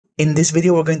In this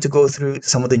video, we're going to go through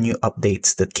some of the new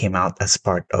updates that came out as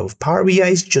part of Power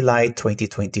BI's July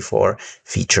 2024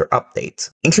 feature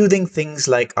update, including things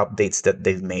like updates that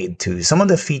they've made to some of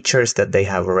the features that they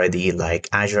have already, like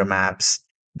Azure Maps,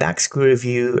 DAX Query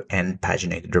View, and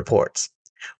Paginated Reports.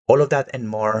 All of that and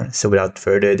more. So without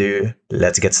further ado,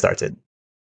 let's get started.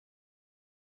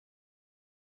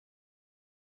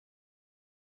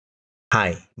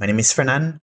 Hi, my name is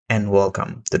Fernan, and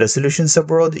welcome to the Solutions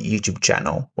Subworld YouTube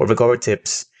channel, where we cover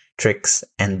tips, tricks,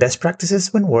 and best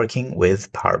practices when working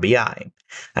with Power BI.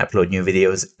 I upload new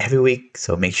videos every week,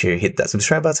 so make sure you hit that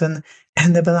subscribe button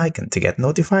and the bell icon to get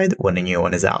notified when a new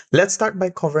one is out. Let's start by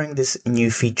covering this new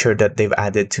feature that they've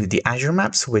added to the Azure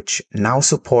Maps, which now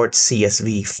supports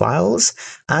CSV files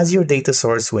as your data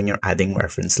source when you're adding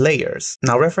reference layers.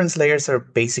 Now, reference layers are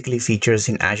basically features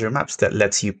in Azure Maps that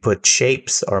lets you put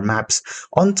shapes or maps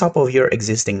on top of your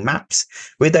existing maps,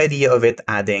 with the idea of it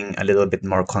adding a little bit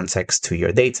more context to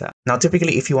your data. Now,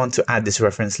 typically, if you want to add this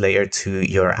reference layer to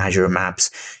your Azure Maps,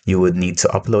 you would need to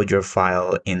upload your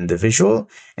file in the visual,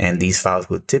 and these files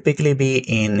would typically be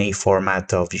in a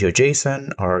format of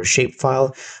GeoJSON or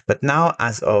shapefile. But now,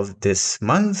 as of this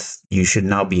month, you should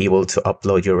now be able to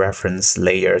upload your reference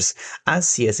layers as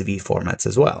CSV formats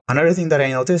as well. Another thing that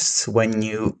I noticed when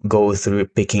you go through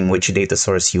picking which data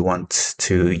source you want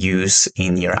to use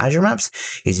in your Azure Maps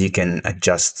is you can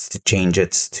adjust to change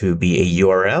it to be a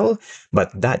URL, but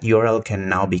that URL can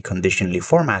now be conditionally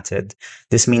formatted.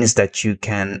 This means that you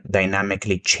can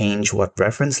dynamically change what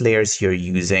reference layers you're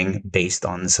using based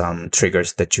on some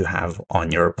triggers that you have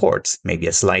on your reports, maybe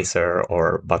a slicer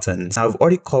or buttons. Now, I've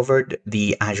already covered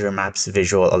the Azure Maps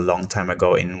visual a long time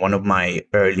ago in one of my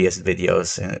earliest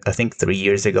videos, I think 3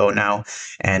 years ago now,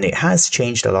 and it has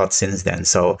changed a lot since then.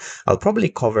 So I'll probably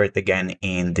cover it again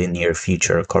in the near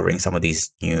future, covering some of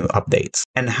these new updates.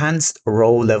 Enhanced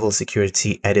row level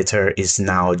security editor is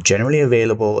now generally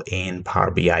available in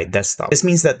Power BI Desktop. This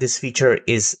means that this feature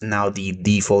is now the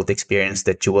default experience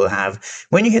that you will have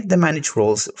when you hit the manage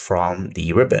roles from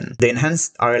the ribbon. The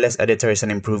enhanced RLS editor is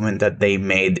an improvement that they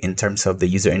made in terms of the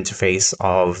user interface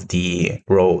of the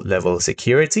row level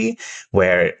security,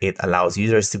 where it allows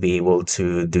users to be able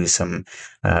to do some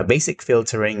basic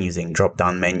filtering using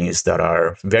drop-down menus that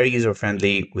are very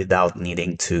user-friendly without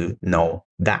needing to know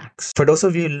DAX. For those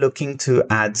of you looking to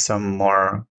add some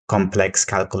more complex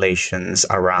calculations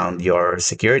around your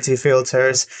security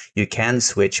filters, you can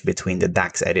switch between the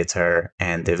DAX editor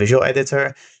and the visual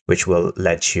editor, which will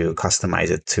let you customize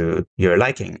it to your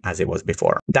liking as it was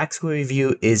before. DAX Query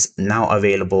View is now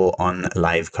available on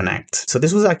Live Connect. So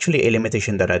this was actually a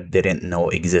limitation that I didn't know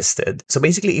existed. So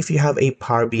basically, if you have a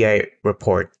Power BI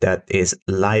report that is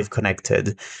live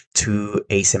connected to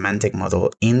a semantic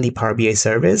model in the Power BI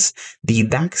service, the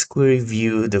DAX Query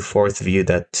View, the fourth view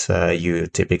that you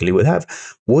typically would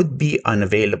have, would be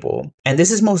unavailable. And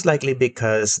this is most likely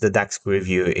because the DAX Query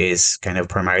View is kind of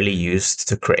primarily used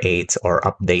to create or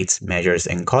update measures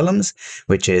and columns,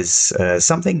 which is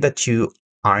something that you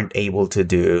aren't able to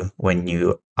do when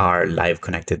you are live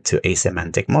connected to a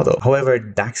semantic model. However,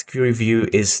 DAX Query View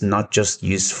is not just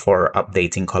used for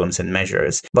updating columns and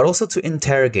measures, but also to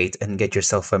interrogate and get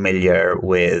yourself familiar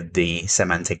with the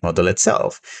semantic model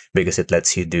itself, because it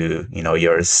lets you do,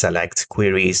 your select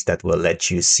queries that will let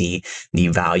you see the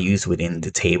values within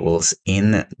the tables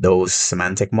in those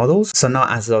semantic models. So now,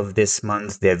 as of this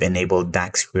month, they've enabled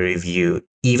DAX Query View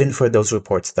even for those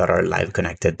reports that are live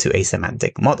connected to a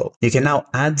semantic model. You can now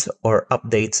add or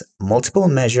update multiple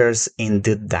measures in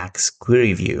the DAX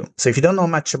Query View. So if you don't know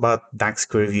much about DAX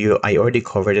Query View, I already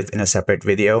covered it in a separate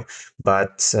video,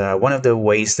 but one of the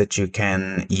ways that you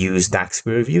can use DAX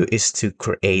Query View is to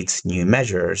create new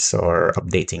measures or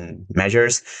updating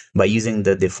measures by using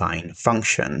the define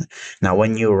function. Now,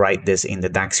 when you write this in the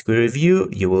DAX Query View,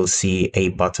 you will see a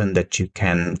button that you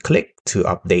can click to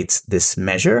update this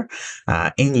measure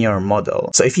in your model.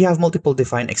 So if you have multiple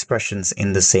define expressions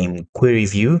in the same query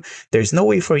view, there's no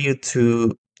way for you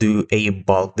to do a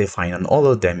bulk define on all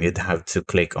of them. You'd have to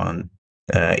click on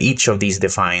each of these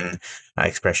define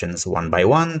expressions one by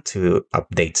one to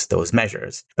update those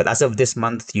measures. But as of this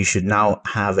month, you should now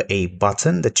have a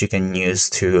button that you can use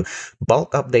to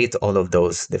bulk update all of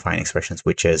those define expressions,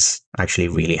 which is actually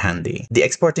really handy. The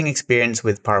exporting experience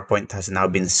with PowerPoint has now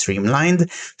been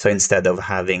streamlined. So instead of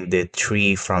having the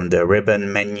tree from the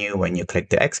ribbon menu when you click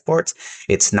the export,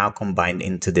 it's now combined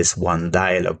into this one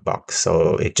dialog box.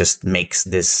 So it just makes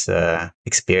this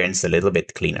experience a little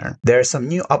bit cleaner. There are some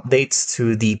new updates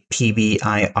to the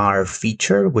PBIR feature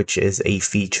feature, which is a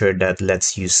feature that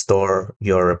lets you store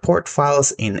your report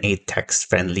files in a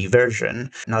text-friendly version.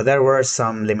 Now, there were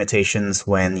some limitations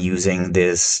when using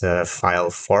this file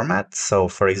format. So,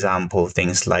 for example,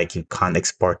 things like you can't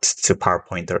export to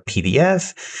PowerPoint or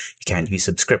PDF, you can't use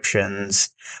subscriptions,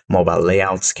 mobile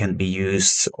layouts can be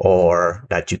used, or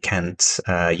that you can't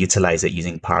utilize it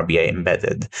using Power BI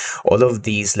embedded. All of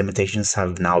these limitations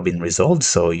have now been resolved,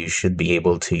 so you should be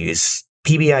able to use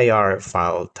PBIR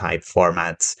file type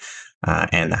formats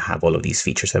and have all of these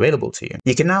features available to you.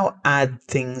 You can now add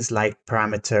things like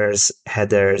parameters,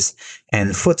 headers,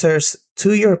 and footers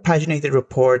to your paginated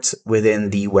reports within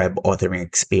the web authoring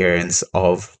experience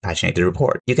of Paginated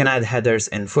Report. You can add headers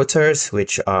and footers,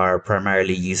 which are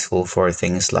primarily useful for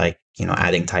things like,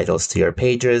 adding titles to your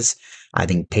pages,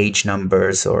 adding page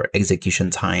numbers or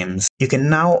execution times. You can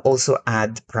now also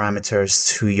add parameters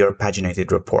to your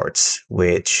paginated reports,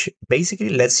 which basically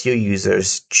lets your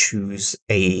users choose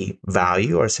a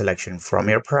value or selection from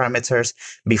your parameters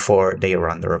before they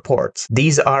run the report.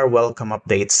 These are welcome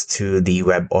updates to the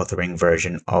web authoring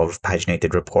version of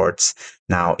paginated reports.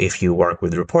 Now, if you work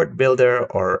with Report Builder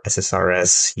or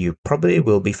SSRS, you probably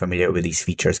will be familiar with these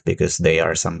features because they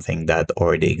are something that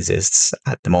already exists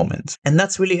at the moment. And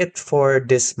that's really it for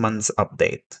this month's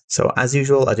update. So as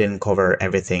usual, I didn't cover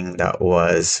everything that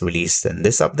was released in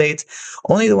this update,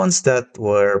 only the ones that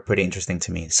were pretty interesting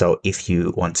to me. So if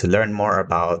you want to learn more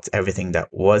about everything that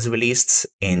was released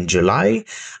in July,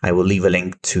 I will leave a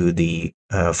link to the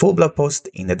full blog post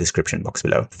in the description box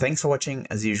below. Thanks for watching.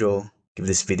 As usual, give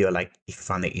this video a like if you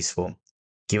found it useful.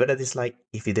 Give it a dislike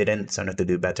if you didn't, so I know to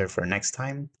do better for next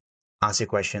time. Ask your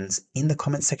questions in the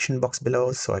comment section box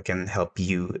below so I can help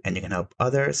you and you can help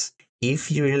others.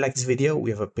 If you really like this video,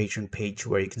 we have a Patreon page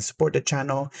where you can support the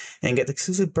channel and get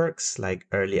exclusive perks like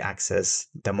early access,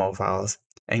 demo files,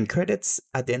 and credits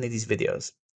at the end of these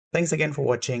videos. Thanks again for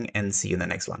watching and see you in the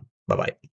next one. Bye-bye.